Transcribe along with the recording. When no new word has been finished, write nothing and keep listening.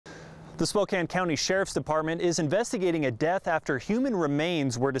The Spokane County Sheriff's Department is investigating a death after human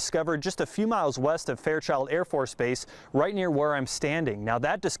remains were discovered just a few miles west of Fairchild Air Force Base, right near where I'm standing. Now,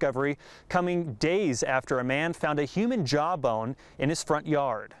 that discovery coming days after a man found a human jawbone in his front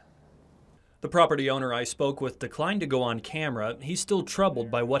yard. The property owner I spoke with declined to go on camera. He's still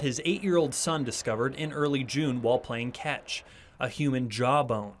troubled by what his 8-year-old son discovered in early June while playing catch, a human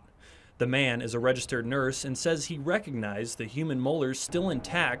jawbone. The man is a registered nurse and says he recognized the human molars still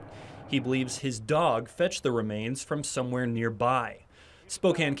intact. He believes his dog fetched the remains from somewhere nearby.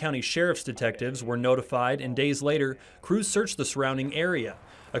 Spokane County Sheriff's detectives were notified, and days later, crews searched the surrounding area.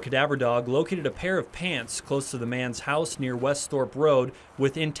 A cadaver dog located a pair of pants close to the man's house near West Thorpe Road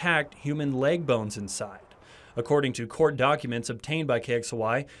with intact human leg bones inside. According to court documents obtained by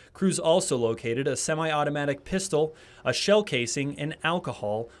KXLY, crews also located a semi-automatic pistol, a shell casing, and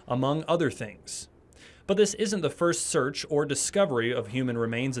alcohol, among other things. But this isn't the first search or discovery of human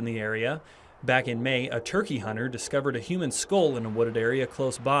remains in the area. Back in May, a turkey hunter discovered a human skull in a wooded area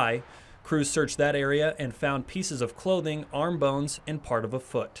close by. Crews searched that area and found pieces of clothing, arm bones, and part of a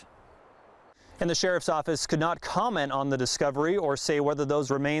foot. And the sheriff's office could not comment on the discovery or say whether those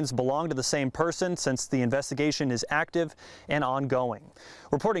remains belong to the same person, since the investigation is active and ongoing.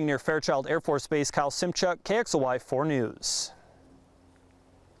 Reporting near Fairchild Air Force Base, Kyle Simchuck, KXLY 4 News.